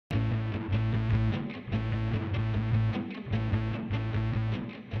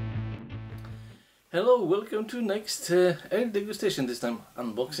Hello, welcome to next ale degustation, this time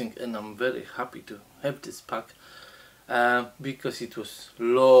unboxing, and I'm very happy to have this pack because it was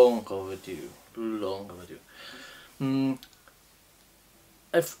long overdue.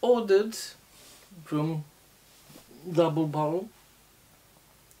 I've ordered from double barreled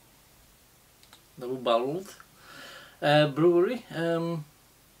brewery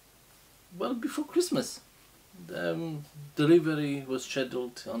well before Christmas. Delivery was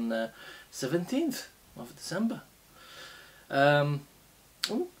scheduled on 17th of December.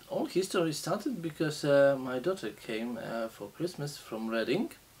 All history started because my daughter came for Christmas from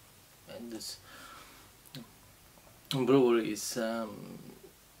Reading, and this brewery is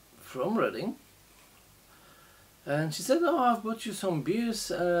from Reading, and she said, "Oh, I've bought you some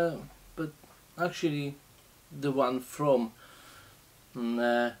beers, but actually the one from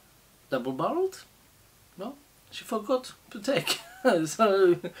double barreled, well, she forgot to take."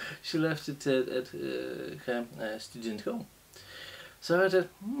 So she left it at her student home. So I said,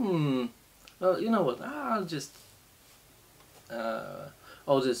 well, you know what, I'll just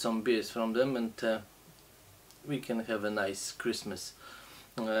order some beers from them, and we can have a nice Christmas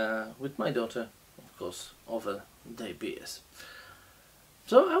with my daughter, of course, over their beers.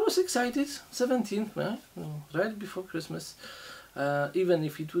 So I was excited. 17th, right before Christmas. Even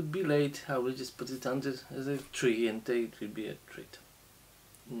if it would be late, I will just put it under as a tree and it will be a treat.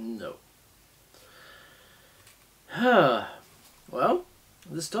 No. Well,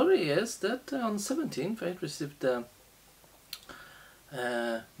 the story is that on 17th I received a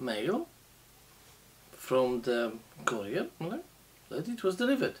mail from the courier that it was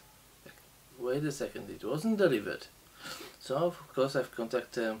delivered. Wait a second, it wasn't delivered. So of course I've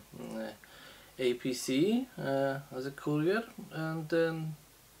contacted APC as a courier, and then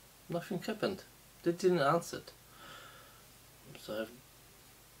nothing happened. They didn't answer it. So I've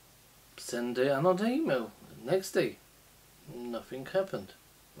sent another email the next day. Nothing happened.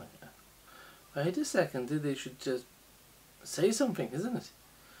 Wait a second, they should just say something, isn't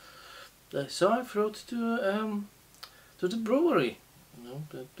it? So I wrote to the brewery.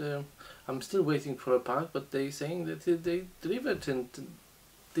 That I'm still waiting for a pack, but they saying that they delivered, and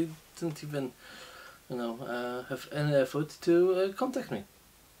they didn't even have any effort to contact me.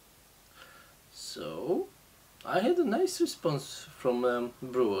 So I had a nice response from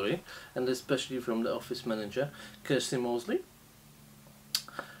brewery, and especially from the office manager, Kirsty Mosley.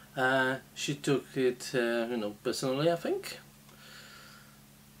 She took it personally, I think,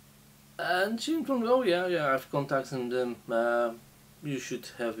 and she informed me, "Oh yeah, I've contacted them, you should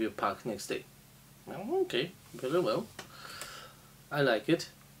have your pack next day." Well, okay, very well, I like it.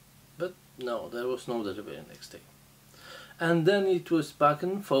 But no, there was no delivery next day. And then it was back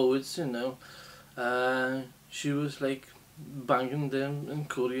and forwards, she was like banging them in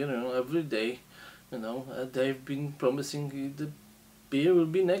courier, every day. They've been promising the beer will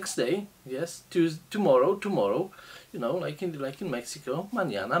be next day. Yes, tomorrow. Like in Mexico,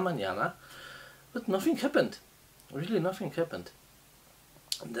 mañana. But nothing happened. Really, nothing happened.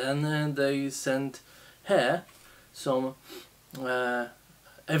 Then they sent her some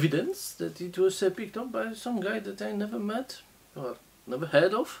evidence that it was picked up by some guy that I never met or never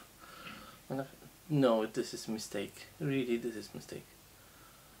heard of. And no, this is a mistake. Really, this is a mistake.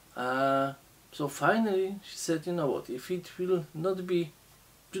 So finally she said, "You know what, if it will not be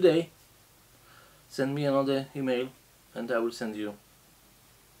today, send me another email and I will send you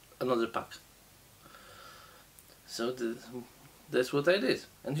another pack." So that's what I did.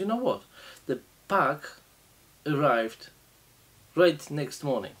 And you know what, the pack arrived right next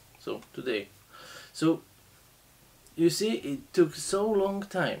morning, so today. So you see, it took so long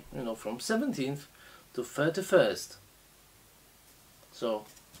time, from 17th to 31st. So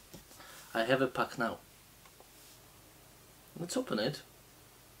I have a pack now. Let's open it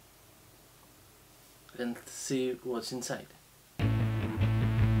and see what's inside.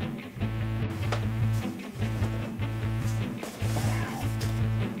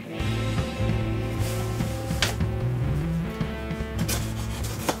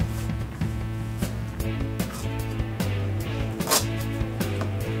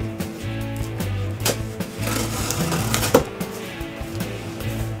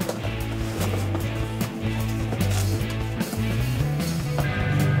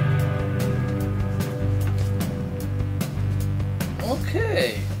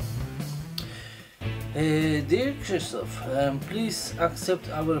 Okay. Dear Christoph, please accept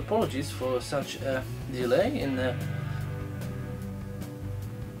our apologies for such a delay in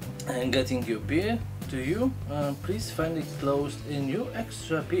getting your beer to you. Please find enclosed a new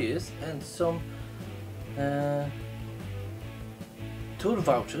extra beers and some tour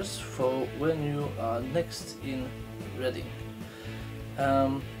vouchers for when you are next in Reading.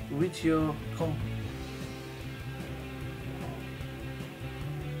 With your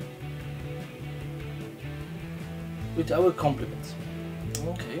with our compliments.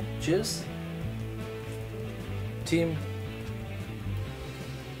 Okay, cheers. Team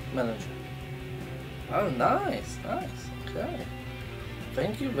manager. Oh, nice, nice. Okay,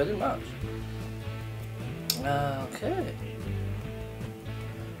 thank you very much. Okay.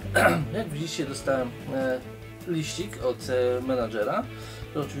 Jak widzicie, dostałem liścik od menadżera.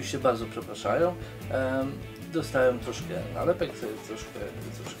 Oczywiście bardzo przepraszają. Dostałem troszkę nalepek,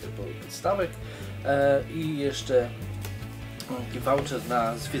 troszkę podstawek i jeszcze taki voucher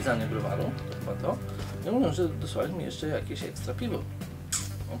na zwiedzanie browaru. To chyba to. I mówią, że dosłali mi jeszcze jakieś ekstra piwo.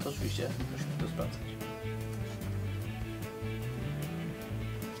 No to oczywiście musimy to sprawdzać.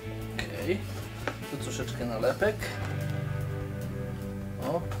 Okej. Tu troszeczkę nalepek.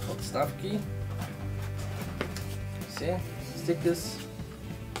 O, podstawki. See? Stickers.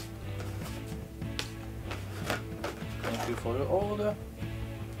 Thank you for your order.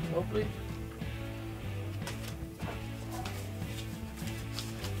 Lovely.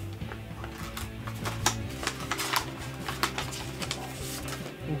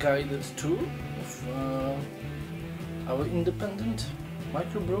 Guided tour of our independent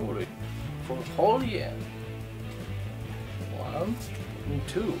microbrewery for the whole year. 1 and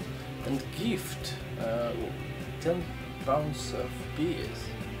 2, and gift 10 pounds of beers.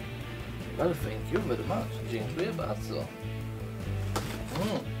 Well, thank you very much. Dziękuję bardzo.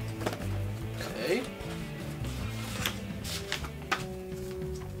 Okay.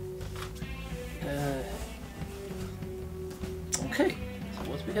 Okay. So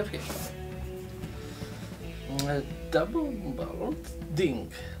what we have here? Double barreled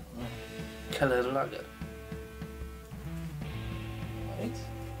Ding Keller Lager. Right.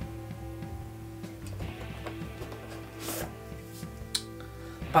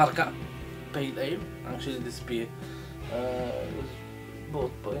 Parka Pale Ale. Actually, this beer was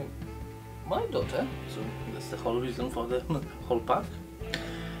bought by my daughter, so that's the whole reason for the whole pack.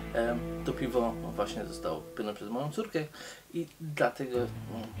 To piwo właśnie zostało kupione przez moją córkę i dlatego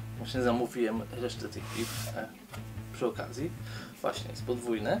właśnie zamówiłem resztę tych piw przy okazji. Właśnie jest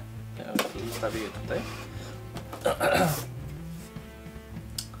podwójne. Ja zostawię je tutaj.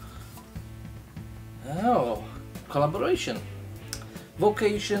 Oh, collaboration.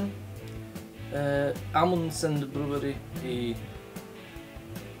 Vocation, Amundsen Brewery i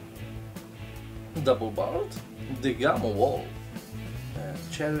Double Barreled, The Gamma Wall,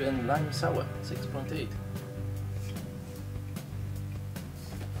 Cherry and Lime Sour, 6.8.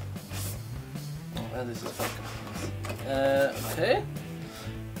 And this is vodka. Okay,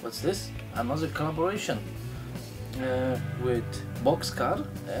 what's this? Another collaboration with Boxcar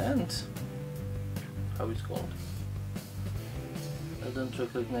and how it's called? I don't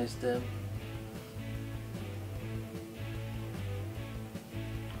recognize the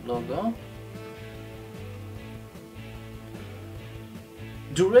logo.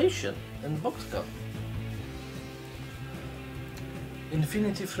 Duration and Boxcar.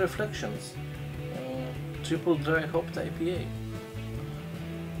 Infinitive Reflections. Triple Dry Hopped IPA.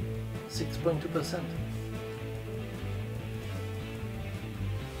 6.2%.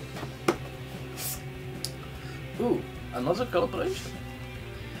 Ooh, another collaboration.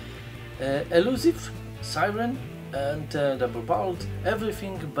 Elusive, Siren, and Double Barreled,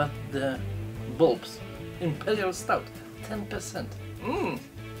 everything but the bulbs. Imperial Stout, 10%.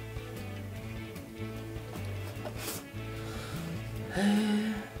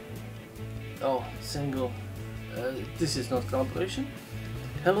 Oh, single. This is not collaboration.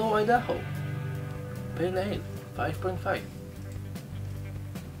 Hello Idaho, Pale Ale, 5.5.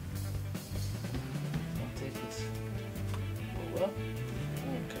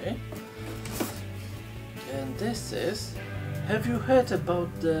 Okay. And this is, have you heard about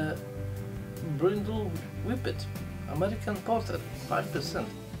the Brindle Whippet American Porter, 5%.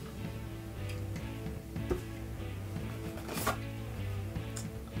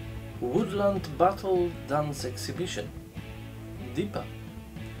 Woodland Battle Dance Exhibition, Deepa,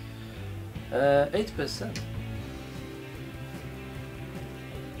 8%.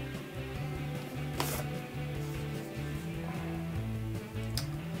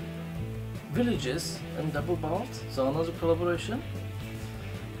 Villages and Double Barreled, so another collaboration.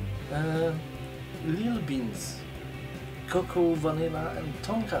 Lil Beans, Cocoa, Vanilla and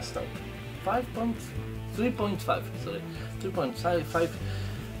Tonka Stout, 3.5, sorry, 3.5.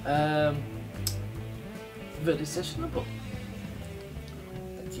 Very sessionable.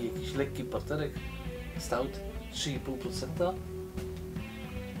 Taki jakiś lekki porterek, stout, 3,5%.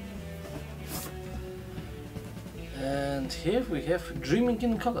 And here we have Dreaming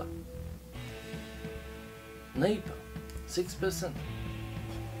in Color. Napa, 6%.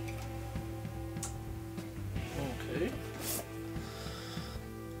 Okay.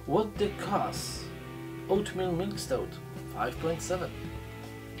 What the Cause? Oatmeal Milk Stout, 5.7.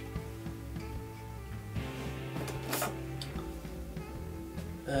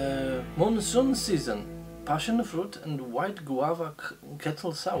 Monsoon Season, Passion Fruit and White Guava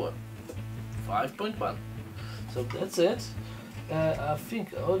Kettle Sour, 5.1. So that's it. I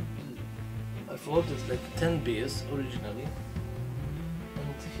think I've ordered like 10 beers originally,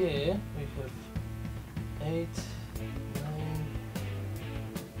 and here we have 8, 9,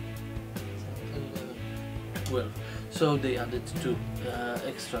 10, 11, 12. So they added 2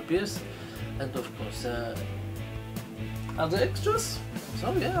 extra beers, and of course other extras.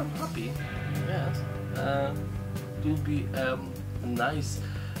 So yeah, I'm happy. Yes, it will be a nice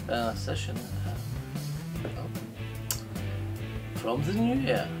session from the new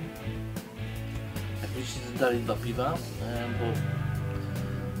year. Jak widzicie, dali 2 piwa, bo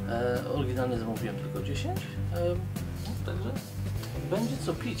oryginalnie zamówiłem tylko 10, także będzie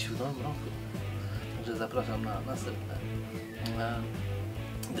co pić w nowym roku. Także zapraszam na następne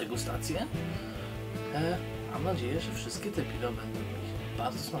degustacje. Mam nadzieję, że wszystkie te piwa będą mi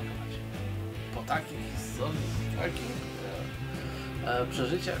bardzo smakować. Po takich historii, takich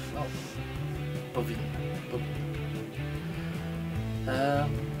przeżyciach, no powinny.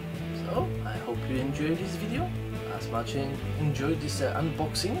 So, I hope you enjoyed this video as much as enjoyed this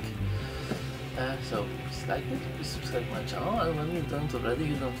unboxing. So, please like it, please subscribe to my channel, and when you've done it already,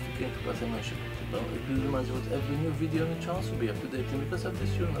 you don't forget to button on the bell. It will remind you with every new video on the channel, so be up to date, and because of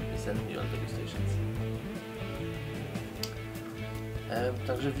this, you'll not miss any new degustations.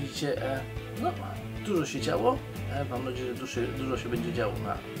 Także widzicie, no, dużo się działo. Mam nadzieję, że dużo się będzie działo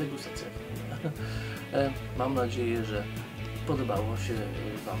na degustacjach. Mam nadzieję, że podobało się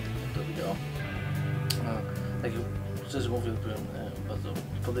Wam to wideo. Tak jak szczerze mówiąc, byłem bardzo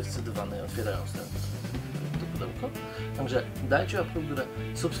podekscytowany otwierając to pudełko. Także dajcie łapkę w górę,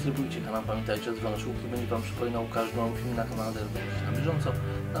 subskrybujcie kanał, pamiętajcie o dzwoneczku, który będzie Wam przypominał każdą film na kanale, na bieżąco,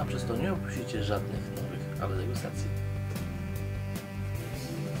 a przez to nie opuścicie żadnych nowych degustacji.